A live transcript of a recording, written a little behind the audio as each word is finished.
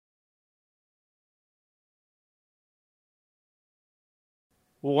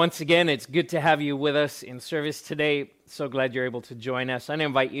Well, once again, it's good to have you with us in service today. So glad you're able to join us. I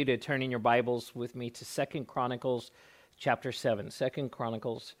invite you to turn in your Bibles with me to 2 Chronicles chapter 7. 2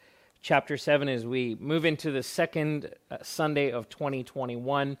 Chronicles chapter 7 as we move into the second Sunday of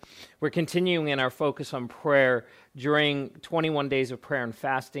 2021. We're continuing in our focus on prayer during 21 days of prayer and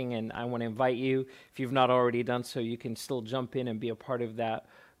fasting, and I want to invite you, if you've not already done so, you can still jump in and be a part of that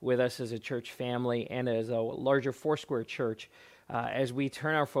with us as a church family and as a larger Foursquare church. As we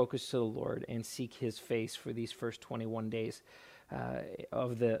turn our focus to the Lord and seek His face for these first 21 days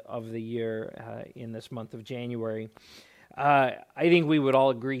of the year in this month of January. I think we would all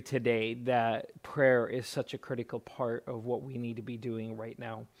agree today that prayer is such a critical part of what we need to be doing right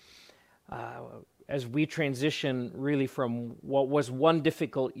now. As we transition really from what was one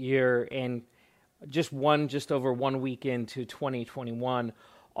difficult year and just over 1 week into 2021,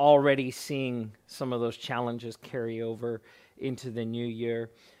 already seeing some of those challenges carry over into the new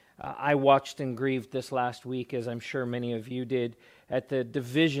year. I watched and grieved this last week, as I'm sure many of you did, at the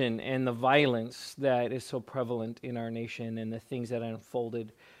division and the violence that is so prevalent in our nation and the things that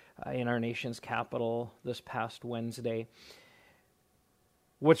unfolded in our nation's capital this past Wednesday.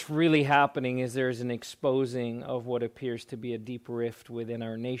 What's really happening is there's an exposing of what appears to be a deep rift within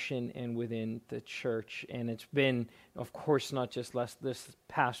our nation and within the church. And it's been, of course, not just this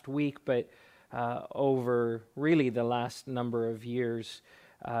past week, but over really the last number of years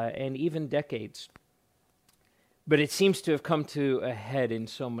and even decades. But it seems to have come to a head in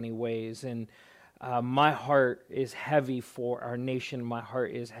so many ways. And my heart is heavy for our nation. My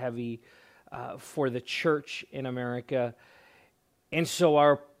heart is heavy for the church in America. And so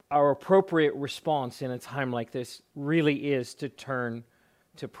our appropriate response in a time like this really is to turn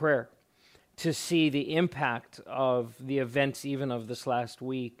to prayer, to see the impact of the events even of this last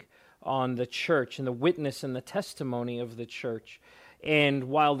week on the church and the witness and the testimony of the church. And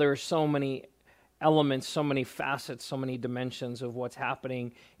while there are so many elements, so many facets, so many dimensions of what's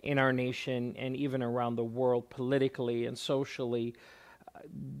happening in our nation and even around the world politically and socially,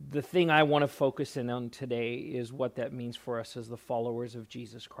 the thing I want to focus in on today is what that means for us as the followers of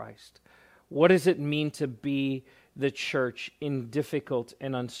Jesus Christ. What does it mean to be the church in difficult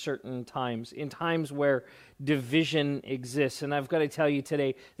and uncertain times, in times where division exists? And I've got to tell you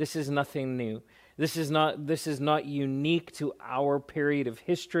today, this is nothing new. This is not unique to our period of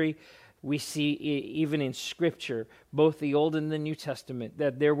history. We see even in Scripture, both the Old and the New Testament,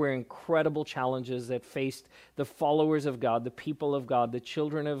 that there were incredible challenges that faced the followers of God, the people of God, the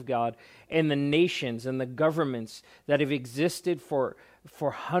children of God, and the nations and the governments that have existed for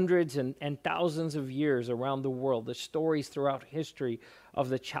hundreds and thousands of years around the world. The stories throughout history of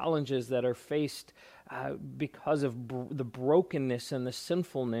the challenges that are faced because of the brokenness and the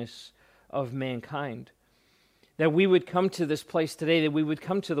sinfulness of mankind. That we would come to this place today, that we would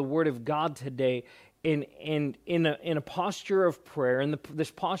come to the Word of God today in a posture of prayer, and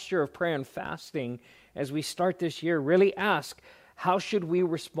this posture of prayer and fasting as we start this year, really ask, how should we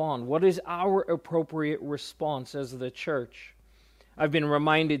respond? What is our appropriate response as the church? I've been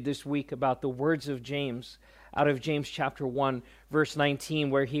reminded this week about the words of James, out of James chapter 1, verse 19,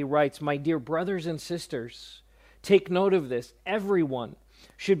 where he writes, "My dear brothers and sisters, take note of this. Everyone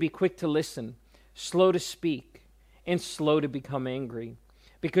should be quick to listen, slow to speak, and slow to become angry,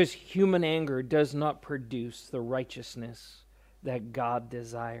 because human anger does not produce the righteousness that God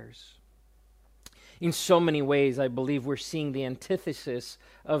desires." In so many ways, I believe we're seeing the antithesis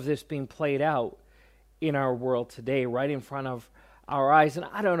of this being played out in our world today, right in front of our eyes. And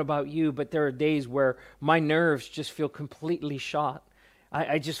I don't know about you, but there are days where my nerves just feel completely shot.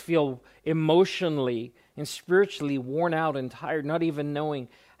 I just feel emotionally and spiritually worn out and tired, not even knowing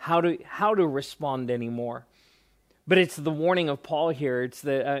how to respond anymore. But it's the warning of Paul here, it's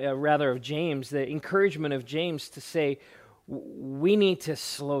of James, the encouragement of James to say, we need to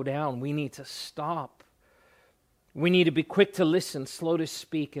slow down, we need to stop. We need to be quick to listen, slow to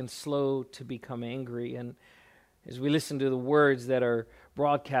speak, and slow to become angry. And as we listen to the words that are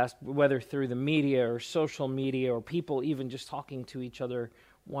broadcast, whether through the media or social media or people even just talking to each other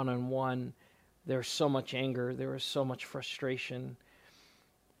one-on-one, there's so much anger, there is so much frustration.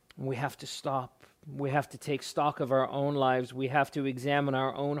 We have to stop. We have to take stock of our own lives. We have to examine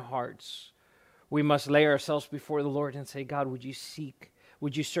our own hearts. We must lay ourselves before the Lord and say, God, would you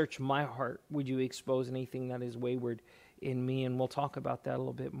search my heart? Would you expose anything that is wayward in me? And we'll talk about that a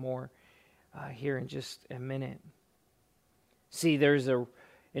little bit more here in just a minute. See, there's an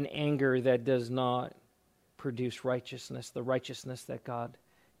anger that does not produce righteousness, the righteousness that God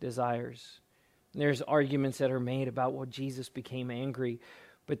desires. There's arguments that are made about what Jesus became angry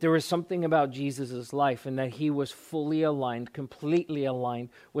But there was something about Jesus' life in that he was fully aligned, completely aligned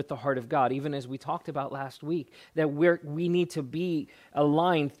with the heart of God. Even as we talked about last week, that we need to be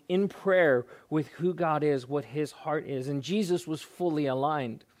aligned in prayer with who God is, what his heart is. And Jesus was fully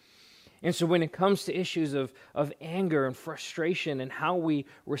aligned. And so when it comes to issues of anger and frustration and how we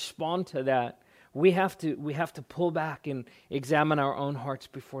respond to that, we have to pull back and examine our own hearts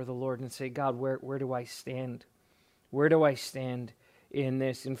before the Lord and say, God, where do I stand? Where do I stand in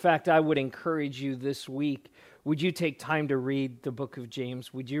this? In fact, I would encourage you this week, would you take time to read the book of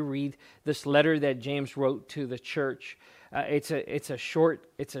James? Would you read this letter that James wrote to the church? It's a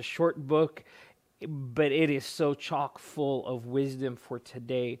short book, but it is so chock full of wisdom for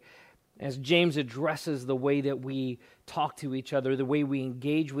today. As James addresses the way that we talk to each other, the way we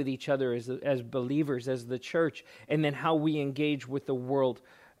engage with each other as believers, as the church, and then how we engage with the world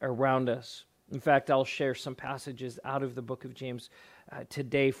around us. In fact, I'll share some passages out of the book of James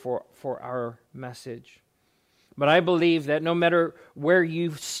today for our message. But I believe that no matter where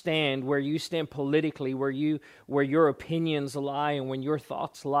you stand politically, where your opinions lie and when your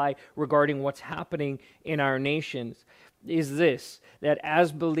thoughts lie regarding what's happening in our nations, is this, that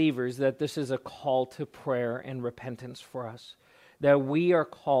as believers, that this is a call to prayer and repentance for us. That we are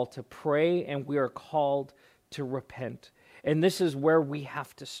called to pray and we are called to repent. And this is where we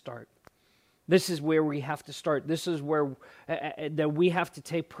have to start. This is where we have to start. This is where that we have to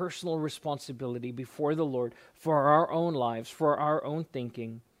take personal responsibility before the Lord for our own lives, for our own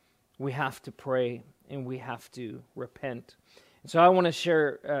thinking. We have to pray and we have to repent. And so I want to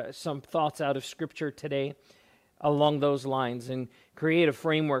share some thoughts out of Scripture today along those lines and create a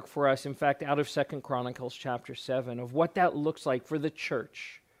framework for us, in fact, out of 2 Chronicles chapter 7, of what that looks like for the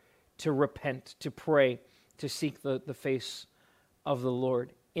church to repent, to pray, to seek the face of the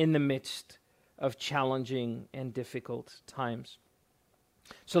Lord in the midst of challenging and difficult times.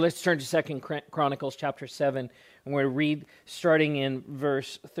 So let's turn to 2 Chronicles chapter 7, and we'll read starting in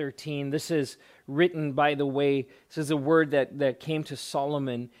verse 13. This is written, by the way, this is a word that came to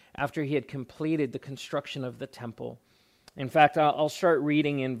Solomon after he had completed the construction of the temple. In fact, I'll start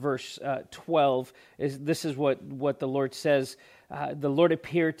reading in verse 12. This is what the Lord says. The Lord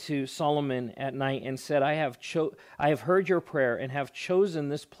appeared to Solomon at night and said, I have heard your prayer and have chosen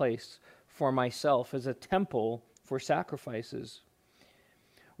this place for myself as a temple for sacrifices.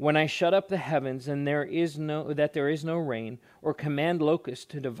 When I shut up the heavens and there is no rain, or command locusts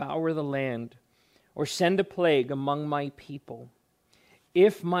to devour the land, or send a plague among my people,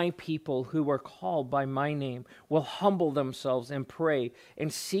 if my people who are called by my name will humble themselves and pray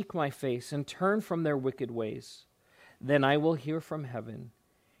and seek my face and turn from their wicked ways, then I will hear from heaven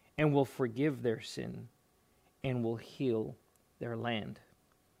and will forgive their sin and will heal their land.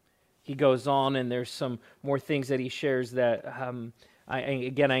 He goes on, and there's some more things that he shares that I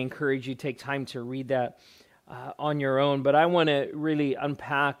encourage you to take time to read that on your own. But I want to really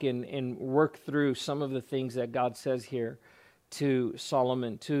unpack and work through some of the things that God says here to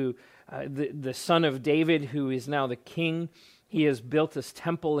Solomon, to the son of David, who is now the king. He has built this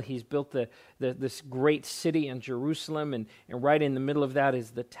temple. He's built this great city in Jerusalem, and right in the middle of that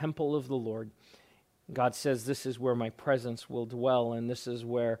is the temple of the Lord. God says, this is where my presence will dwell, and this is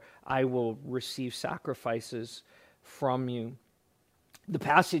where I will receive sacrifices from you. The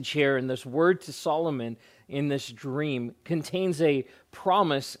passage here in this word to Solomon in this dream contains a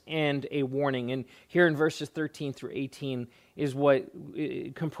promise and a warning. And here in verses 13 through 18 is what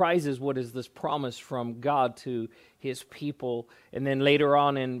comprises what is this promise from God to his people. And then later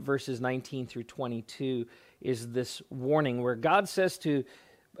on in verses 19 through 22 is this warning where God says to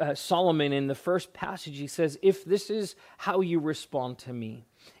Solomon in the first passage, he says, if this is how you respond to me,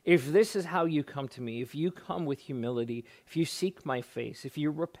 if this is how you come to me, if you come with humility, if you seek my face, if you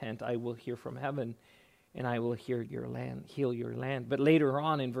repent, I will hear from heaven and I will heal your land. But later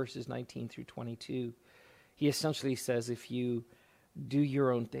on in verses 19 through 22, he essentially says, if you do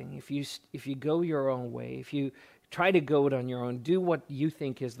your own thing, if you go your own way, if you try to go it on your own, do what you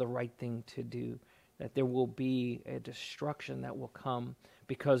think is the right thing to do, that there will be a destruction that will come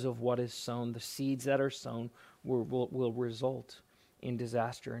because of what is sown. The seeds that are sown will result in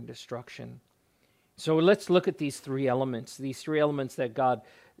disaster and destruction. So let's look at these three elements that God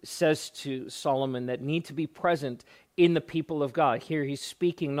says to Solomon that need to be present in the people of God. Here he's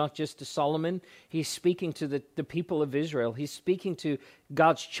speaking not just to Solomon, he's speaking to the people of Israel. He's speaking to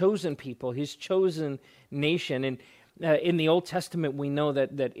God's chosen people, his chosen nation. And in the Old Testament, we know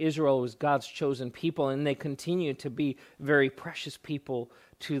that Israel was God's chosen people, and they continue to be very precious people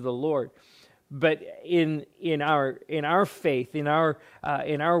to the Lord. But in our faith, in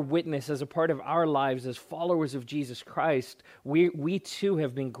our witness, as a part of our lives as followers of Jesus Christ, we too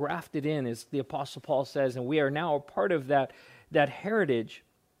have been grafted in, as the Apostle Paul says, and we are now a part of that heritage.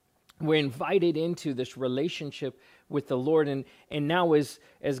 We're invited into this relationship with the Lord, and now as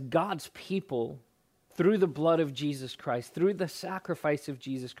God's people, through the blood of Jesus Christ, through the sacrifice of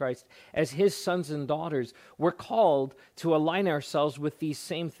Jesus Christ, as His sons and daughters, we're called to align ourselves with these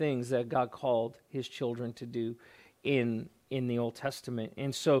same things that God called His children to do in the Old Testament.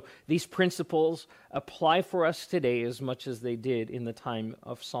 And so these principles apply for us today as much as they did in the time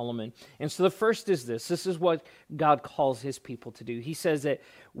of Solomon. And so the first is this. This is what God calls His people to do. He says that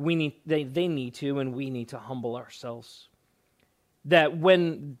they need to, and we need to humble ourselves. That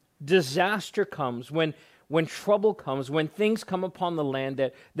when disaster comes, when trouble comes, when things come upon the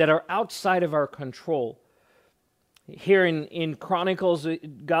land that are outside of our control. Here in Chronicles,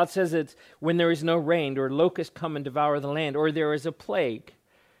 God says it's when there is no rain, or locusts come and devour the land, or there is a plague,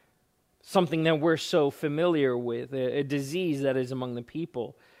 something that we're so familiar with, a disease that is among the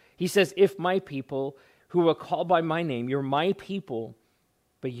people. He says, if my people who are called by my name, you're my people,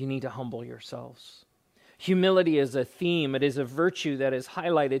 but you need to humble yourselves. Humility is a theme. It is a virtue that is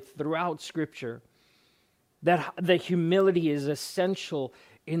highlighted throughout Scripture. That humility is essential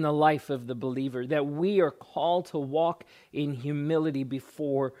in the life of the believer, that we are called to walk in humility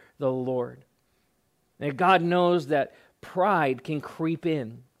before the Lord. And God knows that pride can creep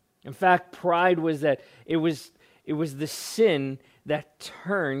in. In fact, pride was that it was the sin that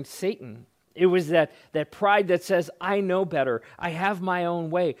turned Satan. It was that pride that says, I know better. I have my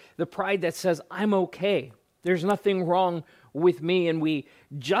own way. The pride that says, I'm okay. There's nothing wrong with me. And we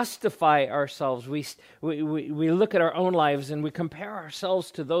justify ourselves. We look at our own lives and we compare ourselves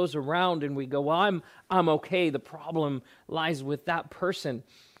to those around and we go, well, I'm okay. The problem lies with that person.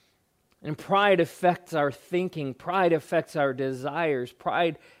 And pride affects our thinking. Pride affects our desires.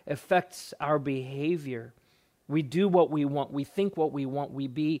 Pride affects our behavior. We do what we want. We think what we want. We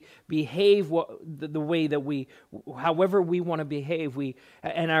behave the way that however we want to behave.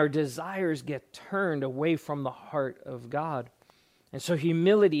 And our desires get turned away from the heart of God. And so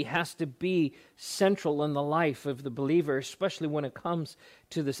humility has to be central in the life of the believer, especially when it comes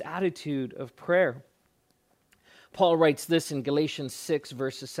to this attitude of prayer. Paul writes this in Galatians 6,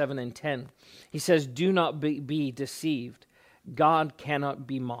 verses 7 and 10. He says, do not be deceived. God cannot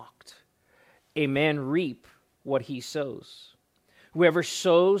be mocked. A man reap what he sows. Whoever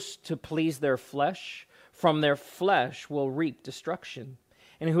sows to please their flesh, from their flesh will reap destruction.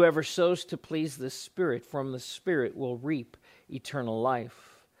 And whoever sows to please the Spirit, from the Spirit will reap eternal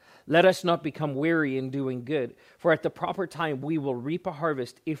life. Let us not become weary in doing good, for at the proper time we will reap a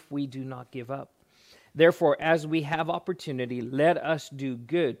harvest if we do not give up. Therefore, as we have opportunity, let us do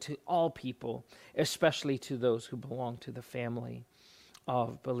good to all people, especially to those who belong to the family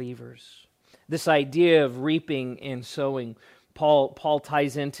of believers. This idea of reaping and sowing, Paul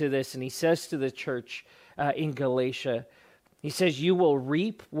ties into this, and he says to the church in Galatia, he says, you will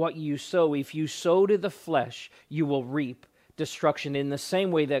reap what you sow. If you sow to the flesh, you will reap destruction. In the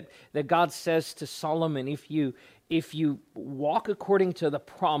same way that God says to Solomon, if you walk according to the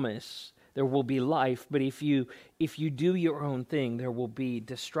promise, there will be life. But if you do your own thing, there will be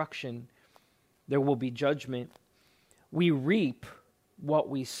destruction. There will be judgment. We reap what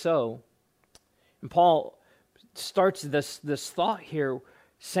we sow. And Paul starts this thought here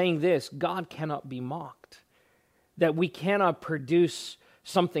saying this: God cannot be mocked. That we cannot produce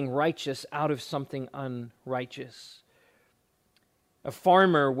something righteous out of something unrighteous. A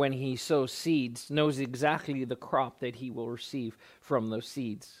farmer, when he sows seeds, knows exactly the crop that he will receive from those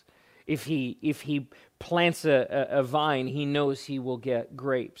seeds. If he plants a vine, he knows he will get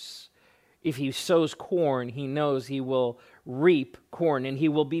grapes. If he sows corn, he knows he will reap corn, and he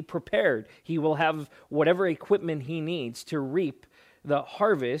will be prepared. He will have whatever equipment he needs to reap the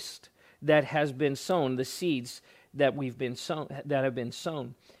harvest that has been sown, the seeds that have been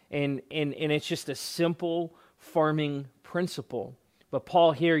sown. And it's just a simple farming principle. But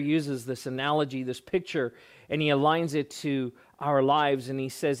Paul here uses this analogy, this picture, and he aligns it to our lives, and he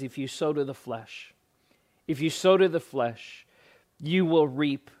says, if you sow to the flesh, you will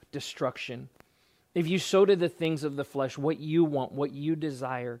reap destruction. If you sow to the things of the flesh, what you want, what you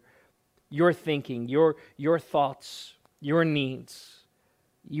desire, your thinking, your thoughts, your needs,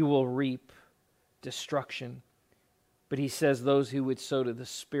 you will reap destruction. But he says those who would sow to the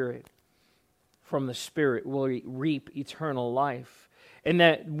Spirit, from the Spirit will reap eternal life. And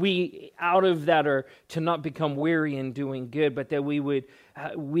that we, out of that, are to not become weary in doing good, but that we would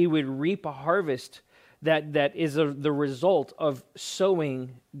reap a harvest that is the result of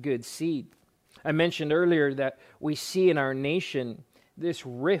sowing good seed. I mentioned earlier that we see in our nation this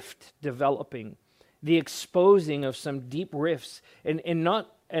rift developing, the exposing of some deep rifts, and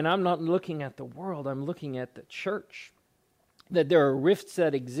I'm not looking at the world, I'm looking at the church. That there are rifts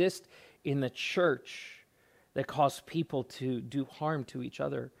that exist in the church that cause people to do harm to each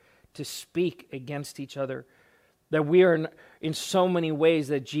other, to speak against each other. That we are in so many ways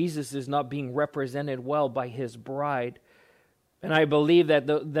that Jesus is not being represented well by his bride. And I believe that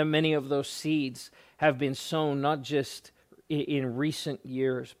that many of those seeds have been sown not just in recent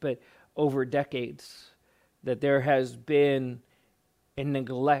years, but over decades. That there has been a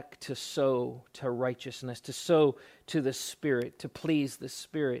neglect to sow to righteousness, to sow to the Spirit, to please the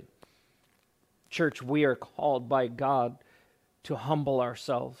Spirit. Church, we are called by God to humble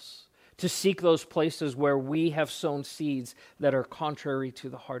ourselves, to seek those places where we have sown seeds that are contrary to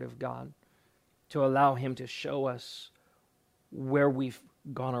the heart of God, to allow him to show us where we've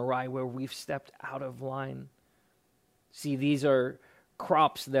gone awry, where we've stepped out of line. See, these are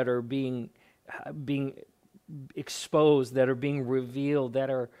crops that are being exposed, that are being revealed, that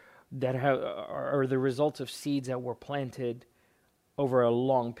are the result of seeds that were planted over a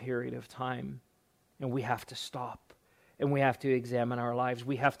long period of time. And we have to stop, and we have to examine our lives.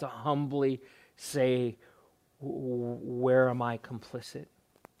 We have to humbly say, where am I complicit?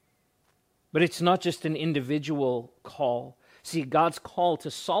 But it's not just an individual call. See, God's call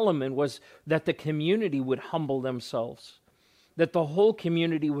to Solomon was that the community would humble themselves, that the whole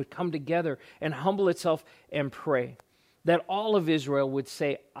community would come together and humble itself and pray, that all of Israel would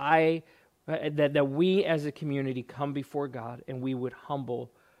say, that we as a community come before God and we would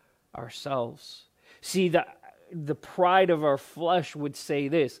humble ourselves. See, the pride of our flesh would say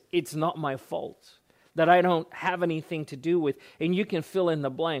this: it's not my fault, that I don't have anything to do with, and you can fill in the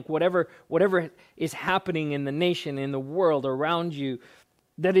blank, whatever is happening in the nation, in the world around you,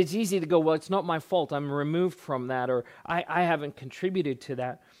 that it's easy to go, well, it's not my fault, I'm removed from that, or I haven't contributed to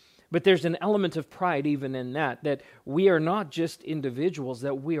that. But there's an element of pride even in that we are not just individuals,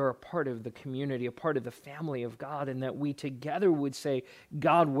 that we are a part of the community, a part of the family of God, and that we together would say,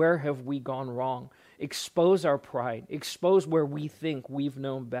 God, where have we gone wrong? Expose our pride, expose where we think we've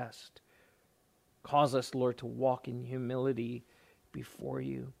known best. Cause us, Lord, to walk in humility before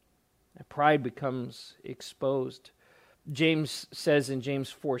you. That pride becomes exposed. James says in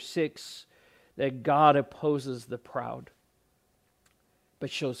James 4:6 that God opposes the proud, but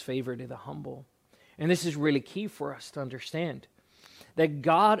shows favor to the humble. And this is really key for us to understand, that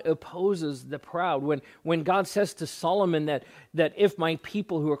God opposes the proud. When God says to Solomon that if my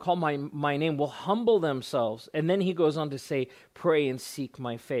people who are called my name will humble themselves, and then he goes on to say, pray and seek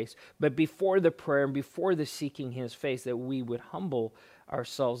my face. But before the prayer and before the seeking his face, that we would humble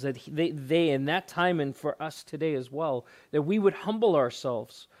ourselves, that they in that time, and for us today as well, that we would humble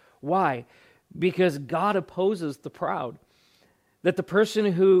ourselves. Why? Because God opposes the proud. That the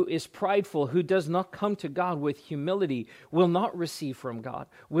person who is prideful, who does not come to God with humility, will not receive from God,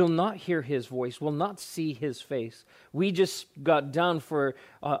 will not hear his voice, will not see his face. We just got done for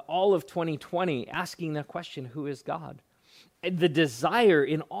all of 2020 asking that question, who is God? And the desire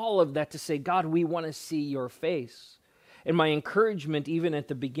in all of that to say, God, we want to see your face. And my encouragement even at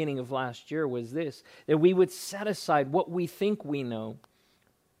the beginning of last year was this, that we would set aside what we think we know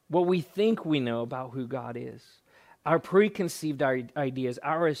about who God is. Our preconceived ideas,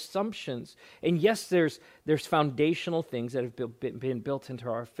 our assumptions. And yes, there's foundational things that have been built into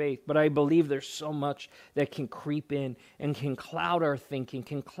our faith, but I believe there's so much that can creep in and can cloud our thinking,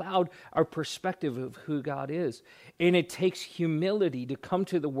 can cloud our perspective of who God is. And it takes humility to come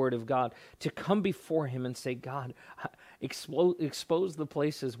to the Word of God, to come before him and say, God, expose the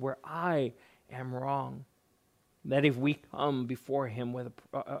places where I am wrong. That if we come before him with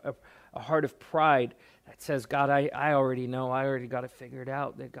a heart of pride that says, God, I already know, I already got it figured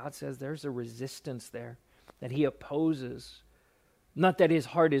out, that God says there's a resistance there, that he opposes. Not that his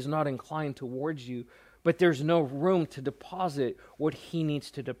heart is not inclined towards you, but there's no room to deposit what he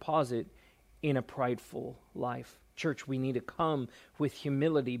needs to deposit in a prideful life. Church, we need to come with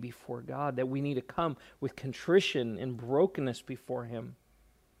humility before God, that we need to come with contrition and brokenness before him.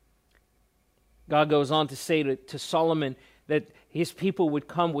 God goes on to say to Solomon that his people would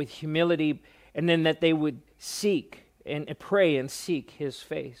come with humility, and then that they would seek and pray and seek his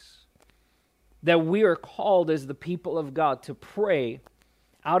face. That we are called as the people of God to pray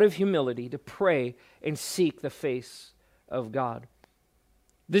out of humility, to pray and seek the face of God.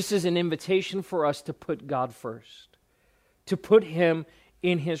 This is an invitation for us to put God first, to put him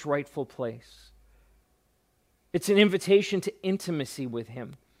in his rightful place. It's an invitation to intimacy with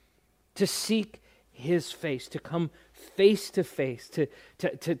him, to seek his face, to come face to face, to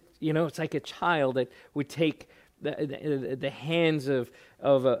it's like a child that would take the hands of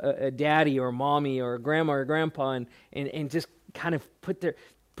a daddy or mommy or a grandma or grandpa and just kind of put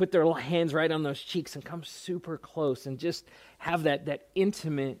their hands right on those cheeks and come super close and just have that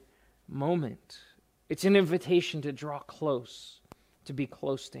intimate moment. It's an invitation to draw close, to be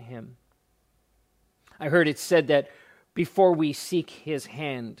close to him. I heard it said that before we seek his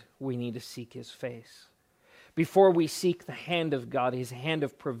hand, we need to seek his face. Before we seek the hand of God, his hand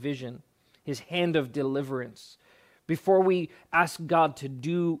of provision, his hand of deliverance, before we ask God to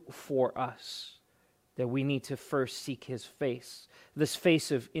do for us, that we need to first seek his face, this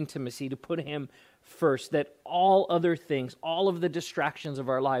face of intimacy, to put him first, that all other things, all of the distractions of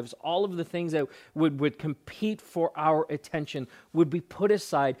our lives, all of the things that would compete for our attention would be put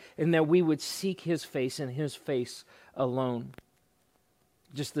aside, and that we would seek his face and his face alone.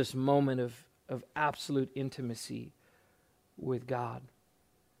 Just this moment of absolute intimacy with God.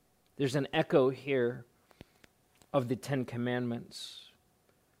 There's an echo here of the Ten Commandments.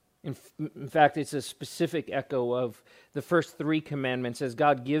 In fact, it's a specific echo of the first three commandments as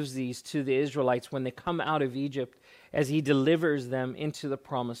God gives these to the Israelites when they come out of Egypt, as he delivers them into the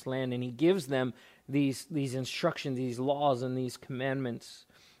promised land, and he gives them these instructions, these laws, and these commandments.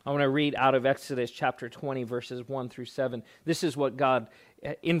 I want to read out of Exodus chapter 20, verses 1 through 7. This is what God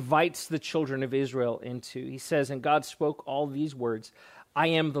invites the children of Israel into. He says, "And God spoke all these words, I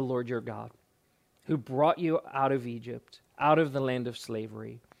am the Lord your God, who brought you out of Egypt, out of the land of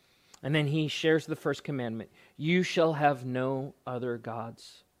slavery." And then he shares the first commandment, "You shall have no other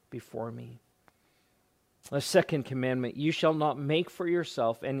gods before me." The second commandment, "You shall not make for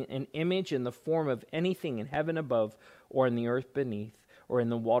yourself an image in the form of anything in heaven above, or in the earth beneath, or in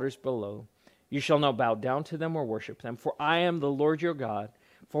the waters below. You shall not bow down to them or worship them. For I am the Lord your God.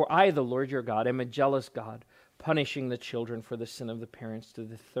 For I, the Lord your God, am a jealous God, punishing the children for the sin of the parents to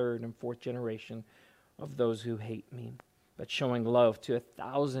the third and fourth generation of those who hate me, but showing love to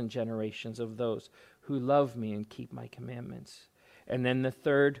 1,000 generations of those who love me and keep my commandments." And then the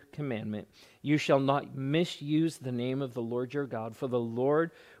third commandment, "You shall not misuse the name of the Lord your God, for the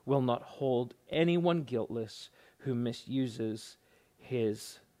Lord will not hold anyone guiltless who misuses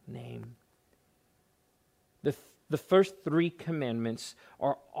his name." The first three commandments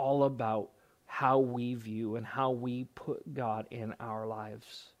are all about how we view and how we put God in our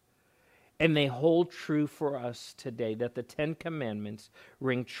lives. And they hold true for us today, that the Ten Commandments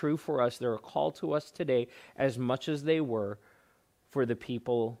ring true for us. They're a call to us today as much as they were for the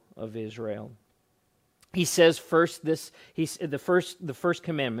people of Israel. He says first the first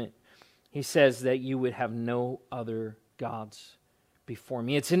commandment, he says that you would have no other gods before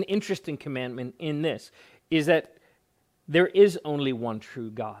me. It's an interesting commandment in this, is that there is only one true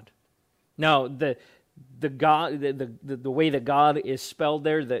God. Now, the God, the way that God is spelled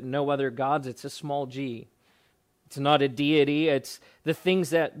there, that no other gods, it's a small g. It's not a deity. It's the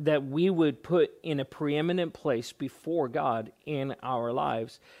things that we would put in a preeminent place before God in our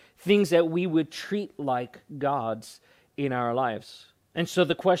lives. Things that we would treat like gods in our lives. And so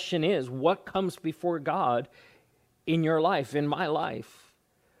the question is, what comes before God in your life, in my life?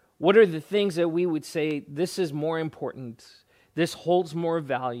 What are the things that we would say, this is more important, this holds more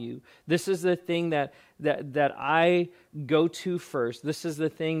value, this is the thing that I go to first, this is the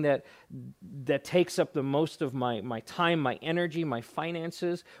thing that takes up the most of my time, my energy, my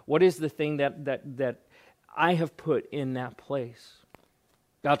finances? What is the thing that I have put in that place?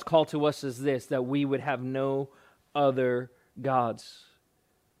 God's call to us is this, that we would have no other gods.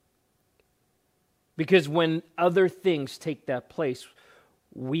 Because when other things take that place,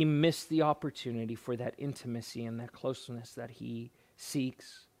 we miss the opportunity for that intimacy and that closeness that he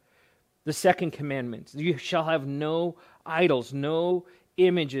seeks. The second commandment, you shall have no idols, no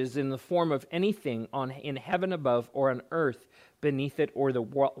images in the form of anything in heaven above or on earth beneath it or the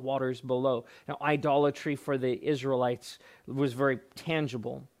waters below. Now, idolatry for the Israelites was very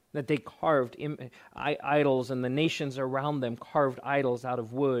tangible, that they carved idols, and the nations around them carved idols out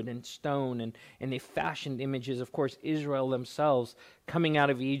of wood and stone, and they fashioned images. Of course, Israel themselves, coming out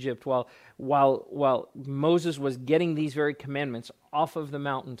of Egypt, while Moses was getting these very commandments off of the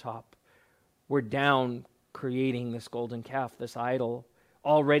mountaintop, were down creating this golden calf, this idol,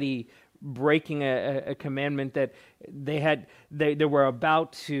 already breaking a commandment that they were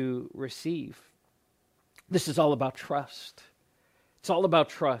about to receive. This is all about trust. It's all about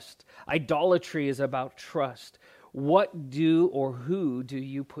trust. Idolatry is about trust. What do or who do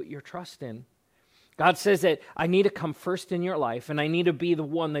you put your trust in? God says that I need to come first in your life, and I need to be the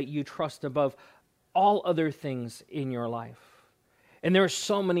one that you trust above all other things in your life. And there are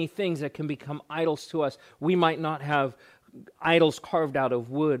so many things that can become idols to us. We might not have idols carved out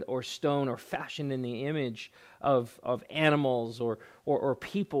of wood or stone or fashioned in the image of animals or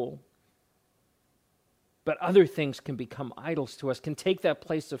people. But other things can become idols to us, can take that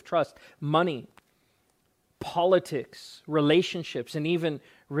place of trust. Money, politics, relationships, and even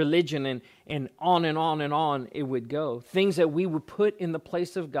religion, and on and on and on it would go. Things that we would put in the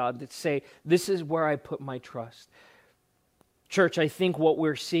place of God that say, this is where I put my trust. Church, I think what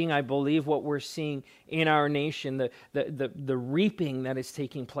we're seeing, I believe what we're seeing in our nation, the reaping that is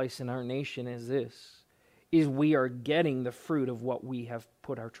taking place in our nation is this, is we are getting the fruit of what we have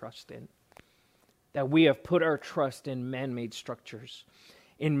put our trust in. That we have put our trust in man-made structures,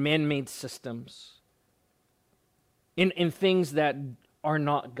 in man-made systems, in things that are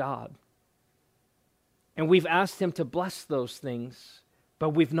not God. And we've asked Him to bless those things, but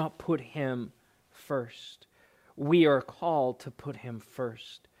we've not put Him first. We are called to put Him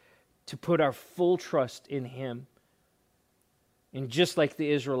first, to put our full trust in Him. And just like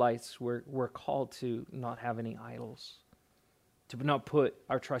the Israelites, we're called to not have any idols, to not put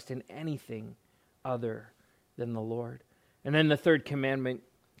our trust in anything other than the Lord. And then the third commandment,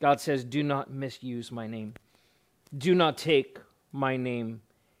 God says, do not misuse my name. Do not take my name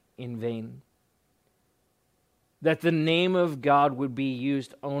in vain. That the name of God would be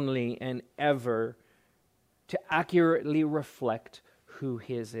used only and ever to accurately reflect who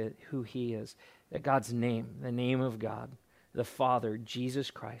He is. That God's name, the name of God, the Father, Jesus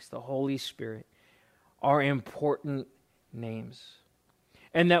Christ, the Holy Spirit, are important names.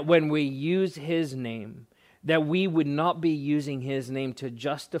 And that when we use His name, that we would not be using His name to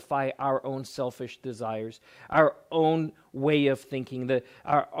justify our own selfish desires, our own way of thinking,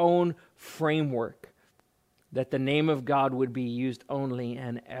 our own framework, that the name of God would be used only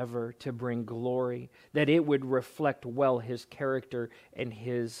and ever to bring glory, that it would reflect well His character and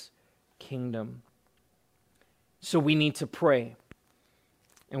His kingdom. So we need to pray,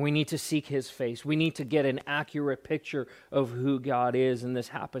 and we need to seek His face. We need to get an accurate picture of who God is, and this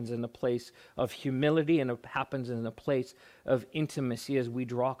happens in a place of humility, and it happens in a place of intimacy as we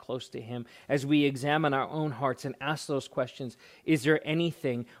draw close to Him, as we examine our own hearts and ask those questions. Is there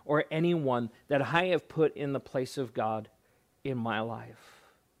anything or anyone that I have put in the place of God in my life?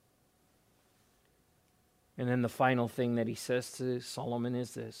 And then the final thing that he says to Solomon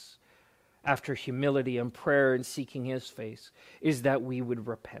is this: after humility and prayer and seeking His face, is that we would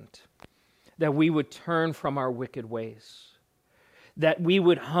repent, that we would turn from our wicked ways, that we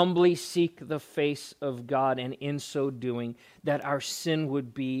would humbly seek the face of God, and in so doing, that our sin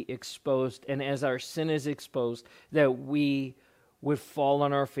would be exposed, and as our sin is exposed, that we would fall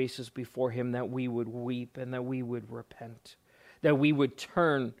on our faces before Him, that we would weep, and that we would repent, that we would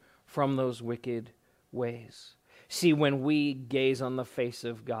turn from those wicked ways. See, when we gaze on the face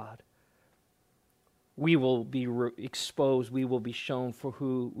of God, we will be exposed, we will be shown for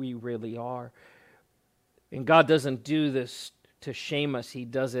who we really are. And God doesn't do this to shame us. He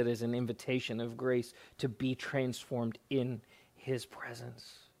does it as an invitation of grace to be transformed in His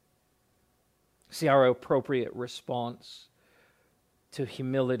presence. See, our appropriate response to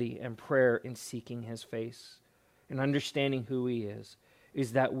humility and prayer in seeking His face and understanding who He is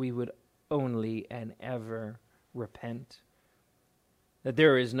that we would only and ever repent. That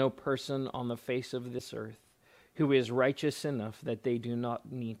there is no person on the face of this earth who is righteous enough that they do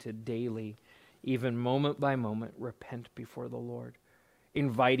not need to daily, even moment by moment, repent before the Lord,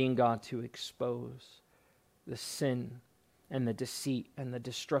 inviting God to expose the sin and the deceit and the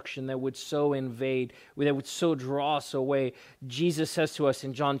destruction that would so invade, that would so draw us away. Jesus says to us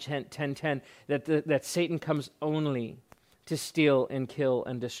in John 10:10 that Satan comes only to steal and kill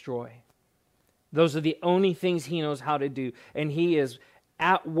and destroy. Those are the only things he knows how to do, and he is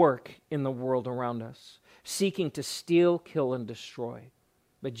at work in the world around us, seeking to steal, kill, and destroy.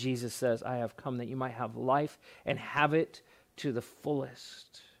 But Jesus says, I have come that you might have life and have it to the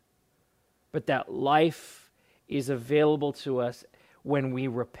fullest. But that life is available to us when we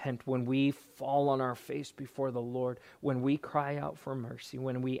repent, when we fall on our face before the Lord, when we cry out for mercy,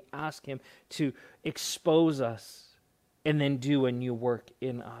 when we ask Him to expose us and then do a new work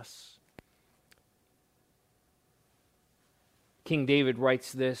in us. King David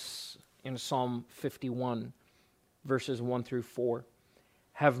writes this in Psalm 51, verses 1 through 4.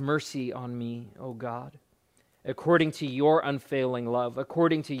 Have mercy on me, O God, according to your unfailing love,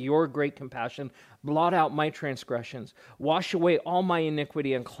 according to your great compassion, blot out my transgressions. Wash away all my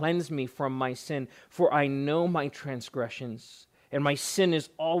iniquity and cleanse me from my sin, for I know my transgressions, and my sin is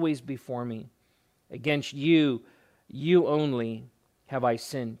always before me. Against you, you only have I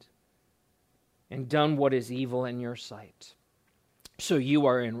sinned, and done what is evil in your sight. So you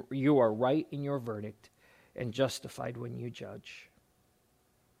are right in your verdict and justified when you judge.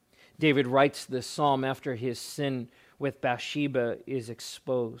 David writes this psalm after his sin with Bathsheba is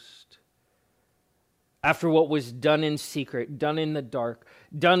exposed. After what was done in secret, done in the dark,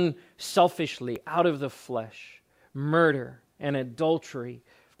 done selfishly, out of the flesh, murder and adultery,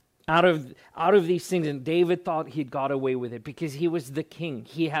 out of these things, and David thought he'd got away with it because he was the king.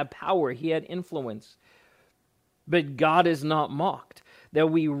 He had power, he had influence. But God is not mocked, that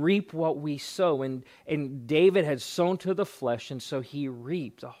we reap what we sow. And David had sown to the flesh, and so he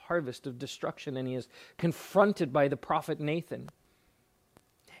reaped a harvest of destruction, and he is confronted by the prophet Nathan.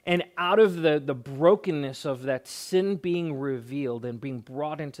 And out of the brokenness of that sin being revealed and being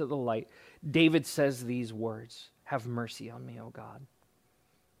brought into the light, David says these words, "Have mercy on me, O God."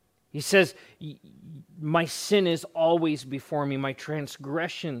 He says, my sin is always before me. My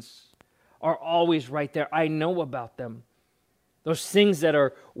transgressions are always right there. I know about them. Those things that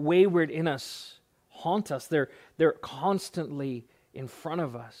are wayward in us haunt us. They're constantly in front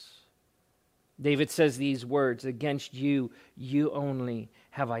of us. David says these words, "Against you, you only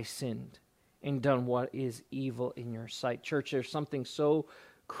have I sinned and done what is evil in your sight." Church, there's something so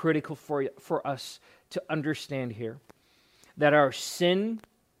critical for us to understand here, that our sin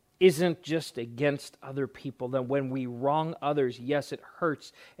isn't just against other people, that when we wrong others, yes, it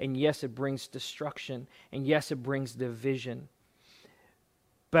hurts, and yes, it brings destruction, and yes, it brings division.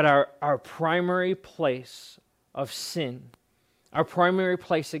 But our primary place of sin, our primary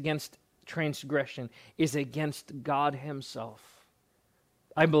place against transgression is against God himself.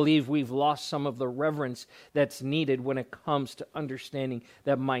 I believe we've lost some of the reverence that's needed when it comes to understanding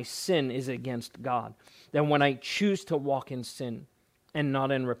that my sin is against God. That when I choose to walk in sin and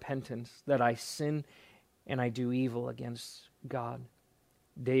not in repentance, that I sin and I do evil against God.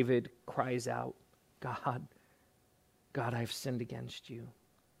 David cries out, God, I've sinned against you."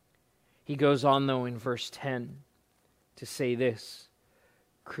 He goes on, though, in verse 10 to say this,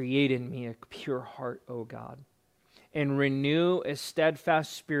 "Create in me a pure heart, O God, and renew a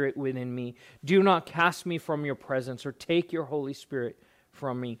steadfast spirit within me. Do not cast me from your presence or take your Holy Spirit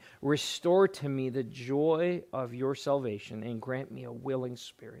from me. Restore to me the joy of your salvation and grant me a willing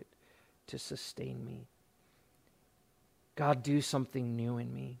spirit to sustain me." God, do something new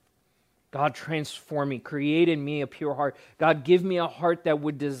in me. God, transform me. Create in me a pure heart. God, give me a heart that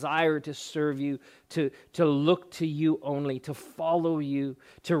would desire to serve you, to look to you only, to follow you,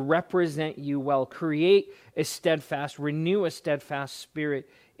 to represent you well. Renew a steadfast spirit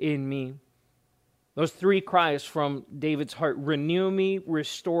in me. Those three cries from David's heart: renew me,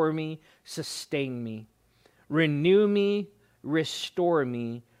 restore me, sustain me. Renew me, restore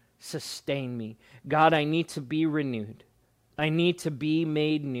me, sustain me. God, I need to be renewed. I need to be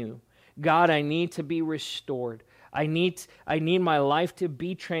made new. God, I need to be restored. I need my life to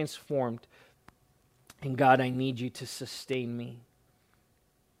be transformed. And God, I need you to sustain me.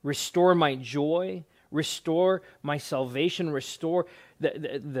 Restore my joy. Restore my salvation. Restore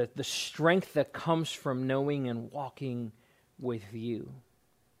the strength that comes from knowing and walking with you.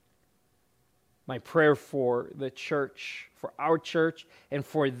 My prayer for the church, for our church, and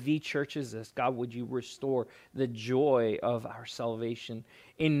for the church is this: God, would you restore the joy of our salvation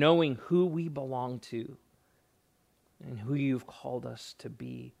in knowing who we belong to and who you've called us to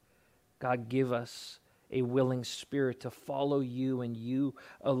be. God, give us a willing spirit to follow you and you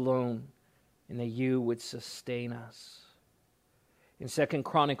alone, and that you would sustain us. In 2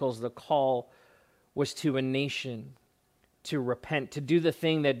 Chronicles, the call was to a nation to repent, to do the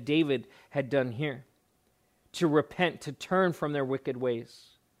thing that David had done here, to repent, to turn from their wicked ways.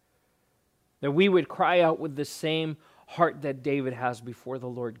 That we would cry out with the same heart that David has before the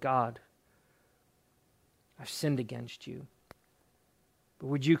Lord: God, I've sinned against you. But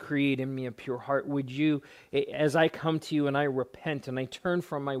would you create in me a pure heart? Would you, as I come to you and I repent and I turn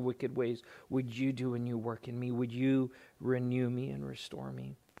from my wicked ways, would you do a new work in me? Would you renew me and restore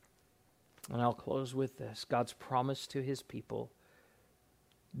me? And I'll close with this: God's promise to his people,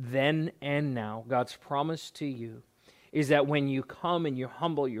 then and now, God's promise to you is that when you come and you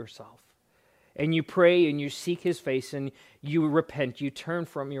humble yourself and you pray and you seek his face and you repent, you turn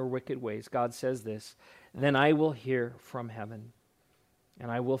from your wicked ways, God says this: then I will hear from heaven and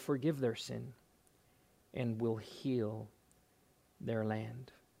I will forgive their sin and will heal their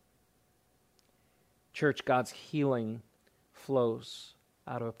land. Church, God's healing flows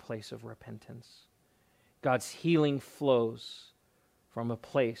out of a place of repentance. God's healing flows from a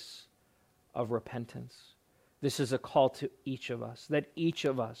place of repentance. This is a call to each of us, that each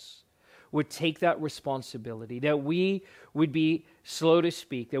of us would take that responsibility, that we would be slow to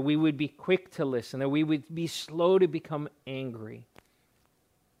speak, that we would be quick to listen, that we would be slow to become angry,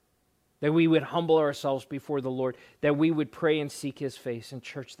 that we would humble ourselves before the Lord, that we would pray and seek His face. And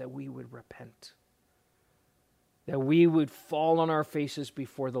church, that we would repent, that we would fall on our faces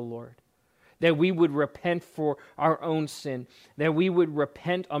before the Lord, that we would repent for our own sin, that we would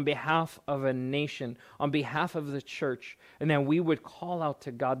repent on behalf of a nation, on behalf of the church, and that we would call out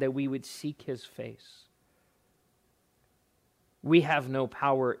to God, that we would seek His face. We have no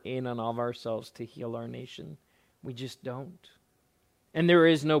power in and of ourselves to heal our nation. We just don't. And there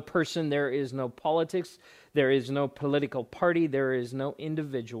is no person, there is no politics, there is no political party, there is no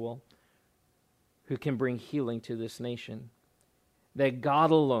individual who can bring healing to this nation. That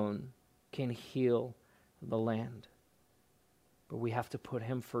God alone can heal the land. But we have to put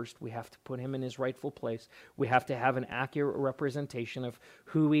Him first. We have to put Him in His rightful place. We have to have an accurate representation of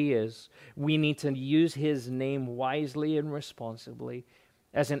who He is. We need to use His name wisely and responsibly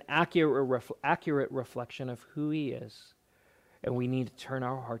as an accurate reflection of who He is. And we need to turn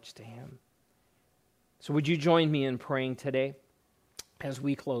our hearts to Him. So would you join me in praying today as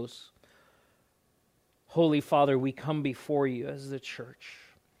we close? Holy Father, we come before You as the church,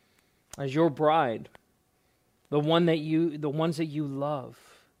 as Your bride, the ones that You love.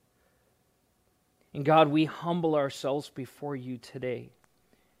 And God, we humble ourselves before You today.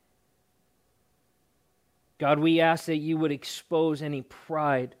 God, we ask that You would expose any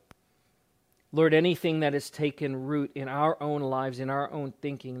pride, Lord, anything that has taken root in our own lives, in our own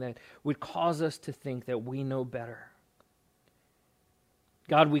thinking, that would cause us to think that we know better.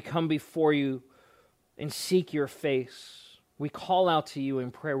 God, we come before You and seek Your face. We call out to You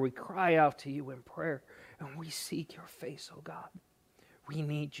in prayer. We cry out to You in prayer. And we seek Your face, oh God. We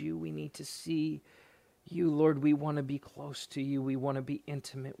need You. We need to see You, Lord. We want to be close to You. We want to be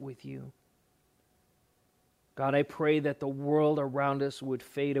intimate with You. God, I pray that the world around us would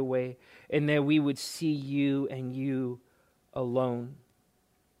fade away and that we would see You and You alone.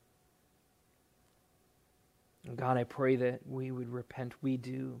 And God, I pray that we would repent. We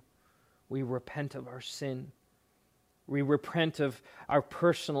do. We repent of our sin. We repent of our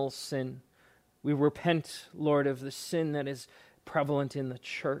personal sin. We repent, Lord, of the sin that is prevalent in the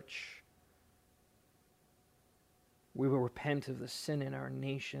church. We will repent of the sin in our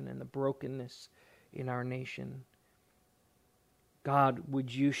nation and the brokenness in our nation. God,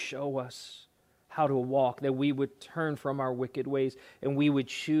 would You show us how to walk, that we would turn from our wicked ways and we would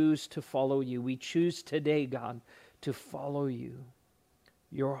choose to follow You. We choose today, God, to follow You,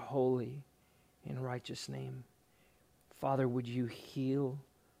 Your holy and righteous name. Father, would You heal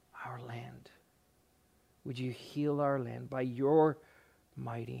our land? Would You heal our land by Your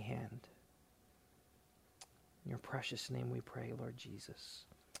mighty hand? In Your precious name we pray, Lord Jesus.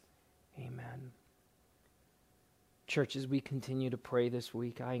 Amen. Church, as we continue to pray this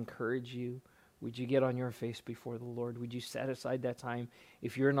week, I encourage you, would you get on your face before the Lord? Would you set aside that time?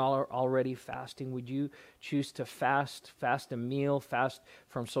 If you're not already fasting, would you choose to fast a meal, fast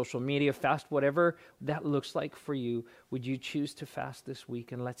from social media, fast whatever that looks like for you? Would you choose to fast this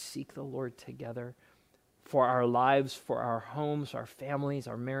week? And let's seek the Lord together for our lives, for our homes, our families,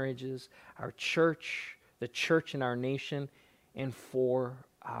 our marriages, our church, the church in our nation, and for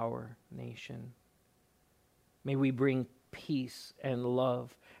our nation. May we bring peace and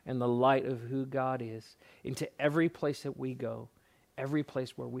love and the light of who God is into every place that we go, every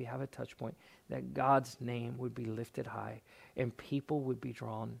place where we have a touch point, that God's name would be lifted high and people would be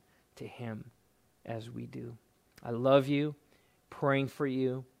drawn to Him as we do. I love you, praying for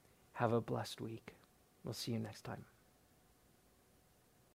you. Have a blessed week. We'll see you next time.